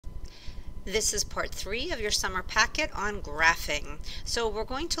This is part 3 of your summer packet on graphing. So we're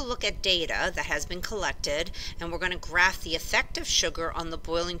going to look at data that has been collected, and we're going to graph the effect of sugar on the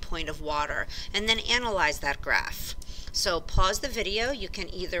boiling point of water and then analyze that graph. So pause the video. You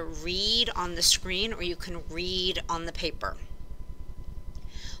can either read on the screen or you can read on the paper.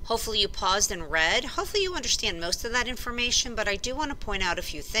 Hopefully you paused and read. Hopefully you understand most of that information, but I do want to point out a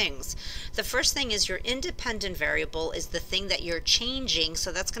few things. The first thing is your independent variable is the thing that you're changing,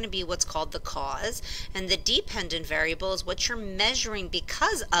 so that's going to be what's called the cause. And the dependent variable is what you're measuring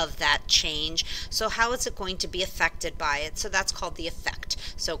because of that change. So how is it going to be affected by it? So that's called the effect.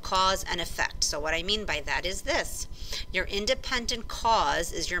 So cause and effect. So what I mean by that is this. Your independent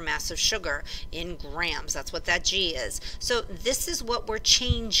cause is your mass of sugar in grams. That's what that G is. So this is what we're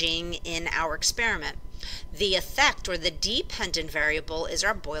changing in our experiment. The effect, or the dependent variable, is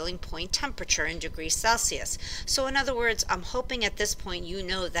our boiling point temperature in degrees Celsius. So in other words, I'm hoping at this point you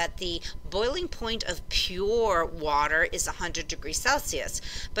know that the boiling point of pure water is 100 degrees Celsius.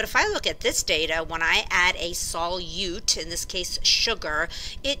 But if I look at this data, when I add a solute, in this case sugar,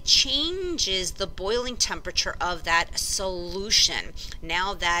 it changes the boiling temperature of that solution.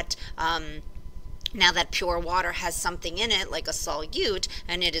 Now that pure water has something in it, like a solute,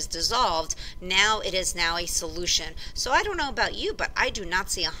 and it is dissolved, now it is now a solution. So I don't know about you, but I do not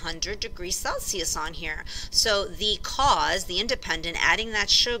see 100 degrees Celsius on here. So the cause, the independent, adding that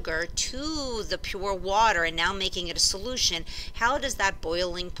sugar to the pure water and now making it a solution, how does that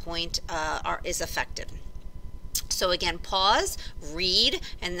boiling point is affected? So again, pause, read,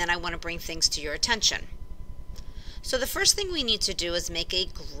 and then I want to bring things to your attention. So the first thing we need to do is make a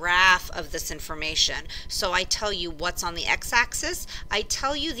graph of this information. So I tell you what's on the x-axis. I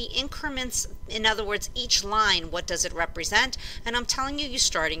tell you the increments, in other words, each line, what does it represent? And I'm telling you, you're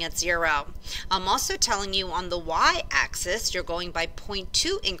starting at 0. I'm also telling you on the y-axis, you're going by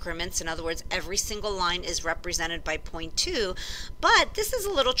 0.2 increments. In other words, every single line is represented by 0.2. But this is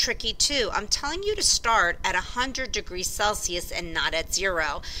a little tricky too. I'm telling you to start at 100 degrees Celsius and not at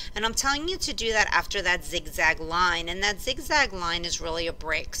 0. And I'm telling you to do that after that zigzag line. And that zigzag line is really a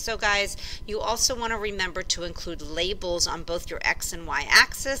break. So guys, you also want to remember to include labels on both your x and y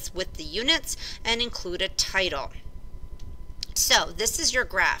axis with the units and include a title. So this is your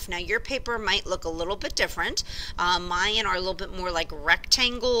graph. Now your paper might look a little bit different. Mine are a little bit more like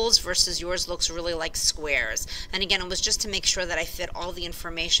rectangles versus yours looks really like squares. And again, it was just to make sure that I fit all the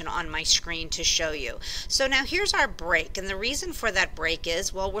information on my screen to show you. So now here's our break, and the reason for that break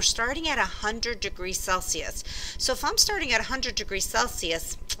is, well, we're starting at 100 degrees Celsius. So if I'm starting at 100 degrees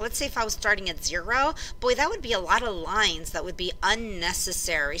Celsius, let's say if I was starting at 0, boy, that would be a lot of lines that would be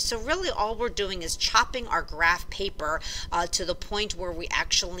unnecessary. So really all we're doing is chopping our graph paper to the point where we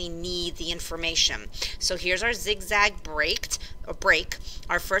actually need the information. So here's our zigzag break.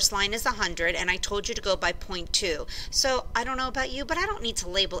 Our first line is 100, and I told you to go by 0.2. So I don't know about you, but I don't need to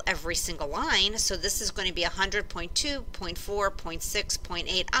label every single line. So this is going to be 100.2, 0.4, 0.6,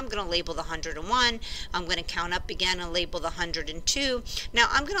 0.8. I'm going to label the 101. I'm going to count up again and label the 102. Now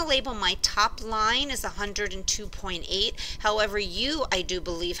I'm going to label my top line as 102.8. However, you, I do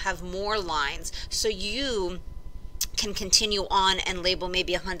believe, have more lines. So you can continue on and label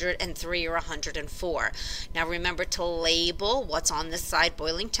maybe 103 or 104. Now remember to label what's on this side,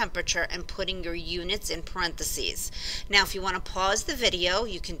 boiling temperature, and putting your units in parentheses. Now if you want to pause the video,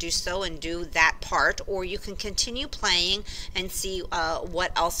 you can do so and do that part, or you can continue playing and see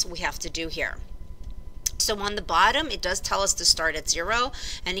what else we have to do here. So on the bottom, it does tell us to start at 0,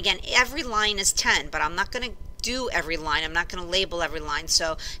 and again, every line is 10, but I'm not going to do every line. I'm not going to label every line.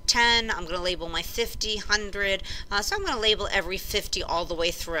 So 10, I'm going to label my 50, 100. So I'm going to label every 50 all the way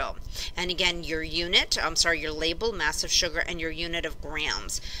through. And again, your unit, your label, mass of sugar, and your unit of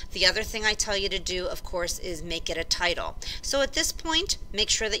grams. The other thing I tell you to do, of course, is make it a title. So at this point, make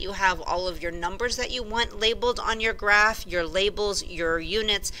sure that you have all of your numbers that you want labeled on your graph, your labels, your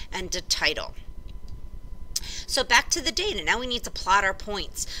units, and a title. So back to the data. Now we need to plot our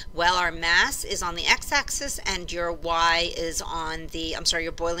points. Well, our mass is on the x-axis and your y is on the,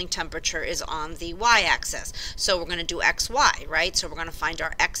 your boiling temperature is on the y-axis. So we're going to do xy, right? So we're going to find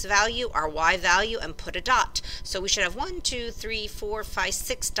our x value, our y value, and put a dot. So we should have 1, 2, 3, 4, 5,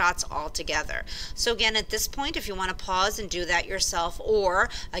 6 dots all together. So again, at this point, if you want to pause and do that yourself, or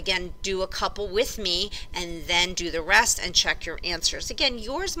again, do a couple with me and then do the rest and check your answers. Again,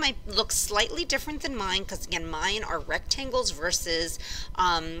 yours might look slightly different than mine because again, mine line are rectangles versus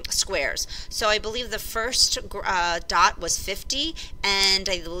squares. So I believe the first dot was 50, and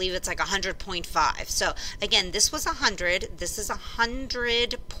I believe it's like 100.5. So again, this was 100, this is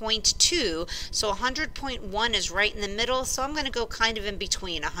 100.2, so 100.1 is right in the middle, so I'm going to go kind of in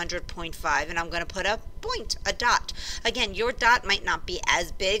between 100.5, and I'm going to put a point, a dot. Again, your dot might not be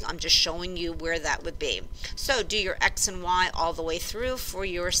as big, I'm just showing you where that would be. So do your X and Y all the way through for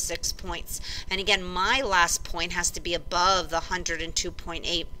your 6 points. And again, my last point has to be above the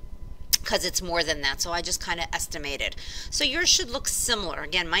 102.8 because it's more than that, so I just kind of estimated. So yours should look similar.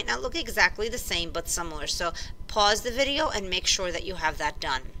 Again, might not look exactly the same, but similar. So pause the video and make sure that you have that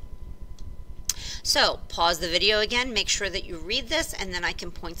done. So pause the video again, make sure that you read this, and then I can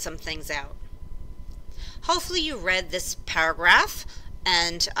point some things out. Hopefully you read this paragraph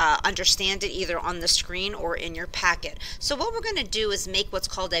and understand it either on the screen or in your packet. So what we're going to do is make what's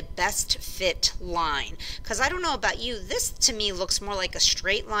called a best fit line, because I don't know about you, this to me looks more like a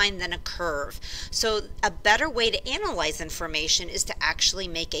straight line than a curve. So a better way to analyze information is to actually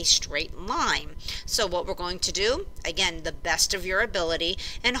make a straight line. So what we're going to do, again, the best of your ability,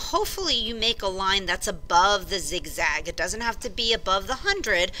 and hopefully you make a line that's above the zigzag. It doesn't have to be above the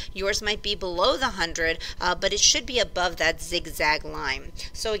 100, yours might be below the 100, but it should be above that zigzag line.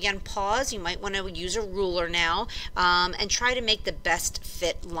 So again, pause. You might want to use a ruler now and try to make the best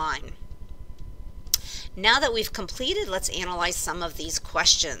fit line. Now that we've completed, let's analyze some of these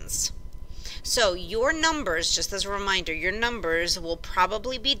questions. So your numbers, just as a reminder, your numbers will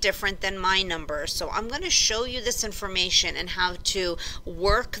probably be different than my numbers. So I'm going to show you this information and how to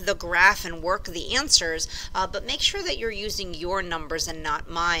work the graph and work the answers, but make sure that you're using your numbers and not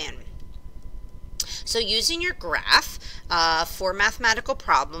mine. So using your graph for mathematical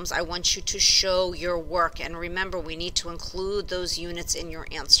problems, I want you to show your work. And remember, we need to include those units in your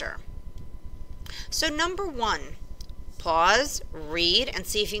answer. So number 1, pause, read, and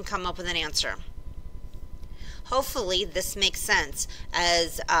see if you can come up with an answer. Hopefully this makes sense.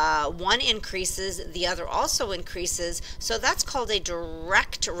 As one increases, the other also increases. So that's called a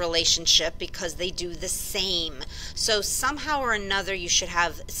direct relationship because they do the same. So somehow or another you should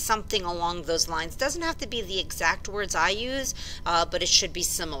have something along those lines. Doesn't have to be the exact words I use, but it should be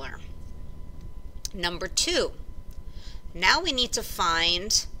similar. Number 2, now we need to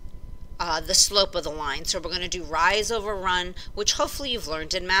find the slope of the line. So we're going to do rise over run, which hopefully you've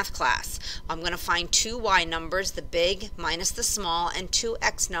learned in math class. I'm going to find two y numbers, the big minus the small, and two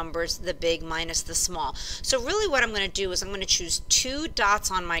x numbers, the big minus the small. So really what I'm going to do is I'm going to choose 2 dots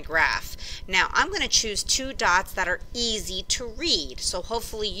on my graph. Now I'm going to choose 2 dots that are easy to read. So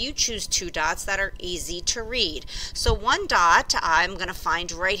hopefully you choose 2 dots that are easy to read. So one dot I'm going to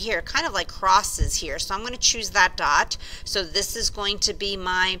find right here, kind of like crosses here. So I'm going to choose that dot. So this is going to be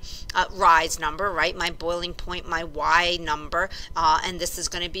my rise number, right? My boiling point, my y number, and this is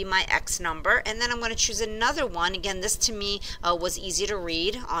going to be my x number. And then I'm going to choose another one. Again, this to me was easy to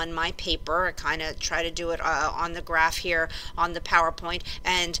read on my paper. I kind of try to do it on the graph here on the PowerPoint,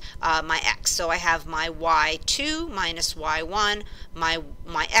 and my x. So I have my y2 minus y1, my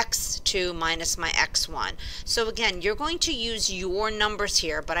x2 minus my x1. So again, you're going to use your numbers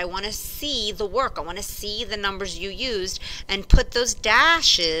here, but I want to see the work. I want to see the numbers you used and put those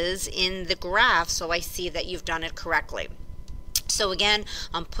dashes in the graph so I see that you've done it correctly. So again,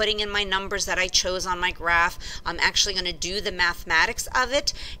 I'm putting in my numbers that I chose on my graph. I'm actually going to do the mathematics of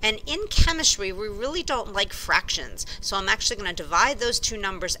it. And in chemistry, we really don't like fractions. So I'm actually going to divide those 2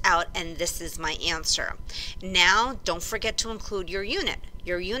 numbers out, and this is my answer. Now, don't forget to include your unit.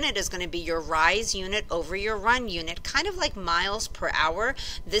 Your unit is going to be your rise unit over your run unit, kind of like miles per hour.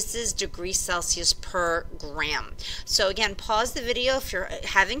 This is degrees Celsius per gram. So again, pause the video if you're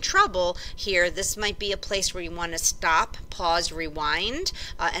having trouble here. This might be a place where you want to stop, pause, rewind,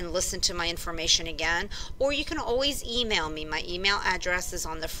 and listen to my information again. Or you can always email me. My email address is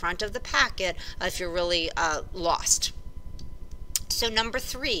on the front of the packet if you're really lost. So number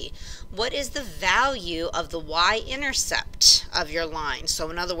 3, what is the value of the y-intercept of your line? So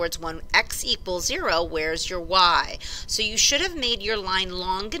in other words, when x equals 0, where's your y? So you should have made your line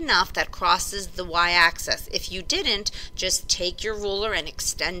long enough that crosses the y-axis. If you didn't, just take your ruler and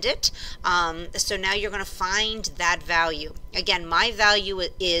extend it. So now you're going to find that value. Again, my value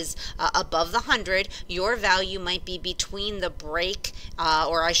is above the 100. Your value might be between the break,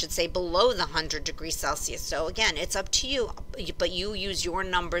 or I should say below the 100 degrees Celsius. So again, it's up to you, but you use your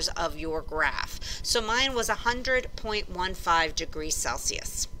numbers of your graph. So mine was 100.15 degrees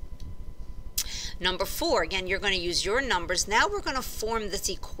Celsius. Number 4, again, you're going to use your numbers. Now we're going to form this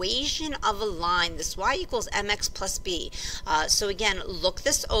equation of a line, this y equals mx plus b. So again, look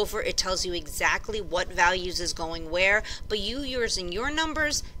this over. It tells you exactly what values is going where, but you using your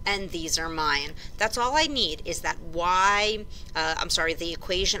numbers and these are mine. That's all I need is that the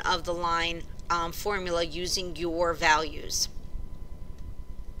equation of the line formula using your values.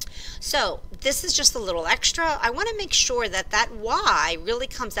 So this is just a little extra. I want to make sure that that y really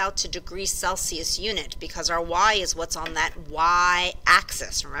comes out to degrees Celsius unit, because our y is what's on that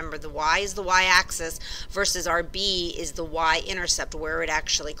y-axis. Remember, the y is the y-axis versus our b is the y-intercept, where it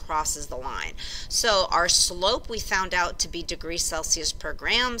actually crosses the line. So our slope we found out to be degrees Celsius per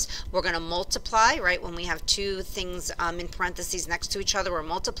grams. We're going to multiply, right? When we have two things in parentheses next to each other, we're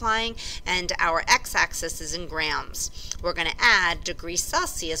multiplying, and our x-axis is in grams. We're going to add degrees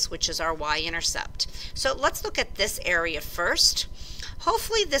Celsius, which is our y-intercept. So let's look at this area first.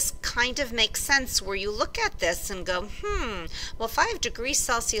 Hopefully this kind of makes sense, where you look at this and go, well, 5 degrees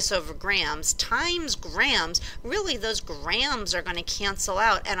Celsius over grams times grams, really those grams are going to cancel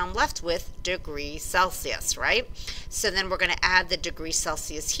out, and I'm left with degrees Celsius, right? So then we're going to add the degrees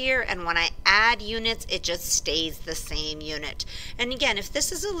Celsius here, and when I add units, it just stays the same unit. And again, if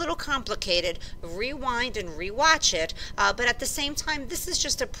this is a little complicated, rewind and rewatch it, but at the same time, this is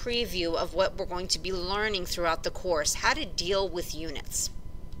just a preview of what we're going to be learning throughout the course, how to deal with units.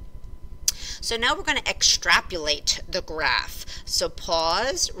 So now we're going to extrapolate the graph. So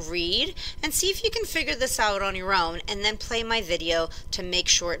pause, read, and see if you can figure this out on your own, and then play my video to make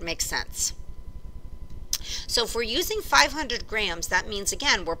sure it makes sense. So if we're using 500 grams, that means,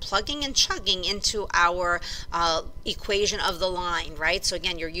 again, we're plugging and chugging into our equation of the line, right? So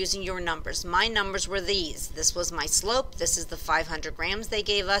again, you're using your numbers. My numbers were these. This was my slope. This is the 500 grams they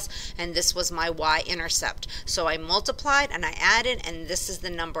gave us, and this was my y-intercept. So I multiplied and I added, and this is the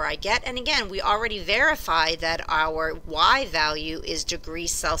number I get. And again, we already verified that our y value is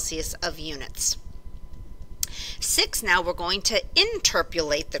degrees Celsius of units. 6, now we're going to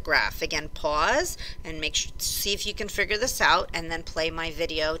interpolate the graph. Again, pause and see if you can figure this out, and then play my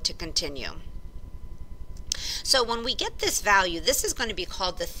video to continue. So when we get this value, this is going to be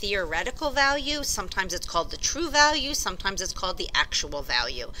called the theoretical value. Sometimes it's called the true value. Sometimes it's called the actual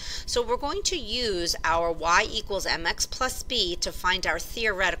value. So we're going to use our y equals mx plus b to find our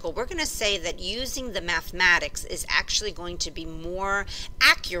theoretical. We're going to say that using the mathematics is actually going to be more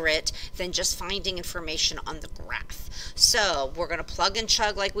accurate than just finding information on the graph. So we're going to plug and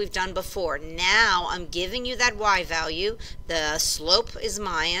chug like we've done before. Now I'm giving you that y value. The slope is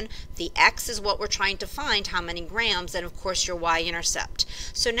mine. The x is what we're trying to find, how many grams, and of course your y-intercept.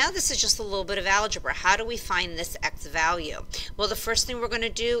 So now this is just a little bit of algebra. How do we find this x value? Well, the first thing we're going to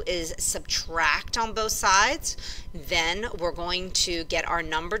do is subtract on both sides. Then we're going to get our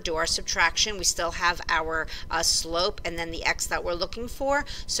number, do our subtraction. We still have our slope and then the x that we're looking for.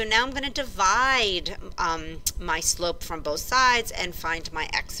 So now I'm going to divide my slope from both sides and find my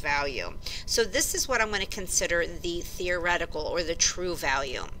x value. So this is what I'm going to consider the theoretical or the true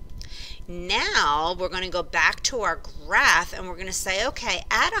value. Now we're going to go back to our graph and we're going to say, okay,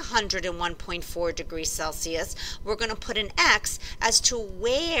 at 101.4 degrees Celsius, we're going to put an X as to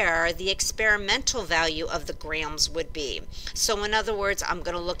where the experimental value of the grams would be. So in other words, I'm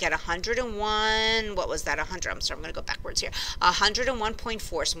going to look at 101, what was that, 100, I'm sorry, I'm going to go backwards here,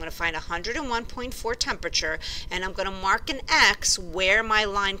 101.4, so I'm going to find 101.4 temperature, and I'm going to mark an X where my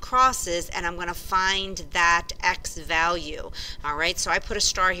line crosses, and I'm going to find that X value. All right, so I put a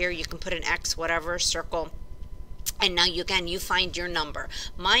star here, you can put an X, whatever, circle. And now you find your number.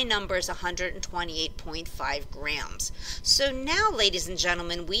 My number is 128.5 grams. So now, ladies and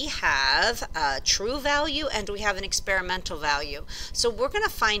gentlemen, we have a true value and we have an experimental value. So we're going to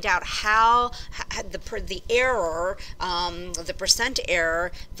find out how the error, the percent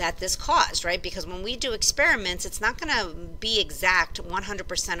error that this caused, right? Because when we do experiments, it's not going to be exact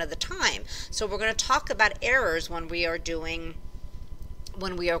 100% of the time. So we're going to talk about errors when we are going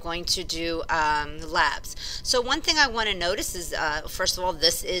to do labs. So one thing I want to notice is, first of all,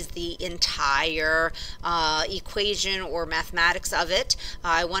 this is the entire equation or mathematics of it.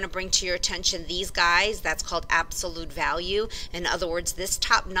 I want to bring to your attention these guys. That's called absolute value. In other words, this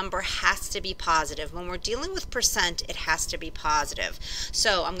top number has to be positive. When we're dealing with percent, it has to be positive.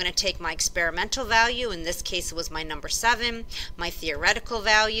 So I'm going to take my experimental value. In this case, it was my number 7, my theoretical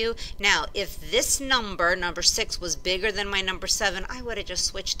value. Now, if this number 6, was bigger than my number 7, I would have just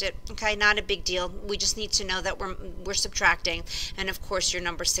switched it. Okay, not a big deal. We just need to know that we're subtracting, and of course your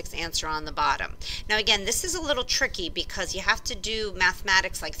number 6 answer on the bottom. Now again, this is a little tricky because you have to do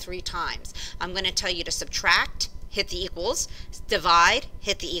mathematics like 3 times. I'm going to tell you to subtract, hit the equals, divide,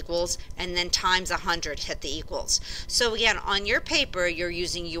 hit the equals, and then times 100, hit the equals. So again, on your paper, you're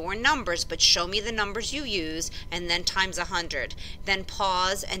using your numbers, but show me the numbers you use, and then times 100. Then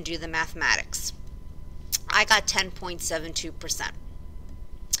pause and do the mathematics. I got 10.72%.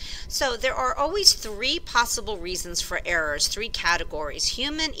 So there are always three possible reasons for errors, three categories: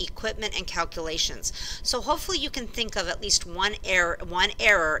 human, equipment, and calculations. So hopefully you can think of at least one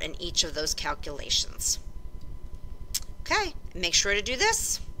error in each of those calculations. Okay, make sure to do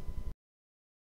this.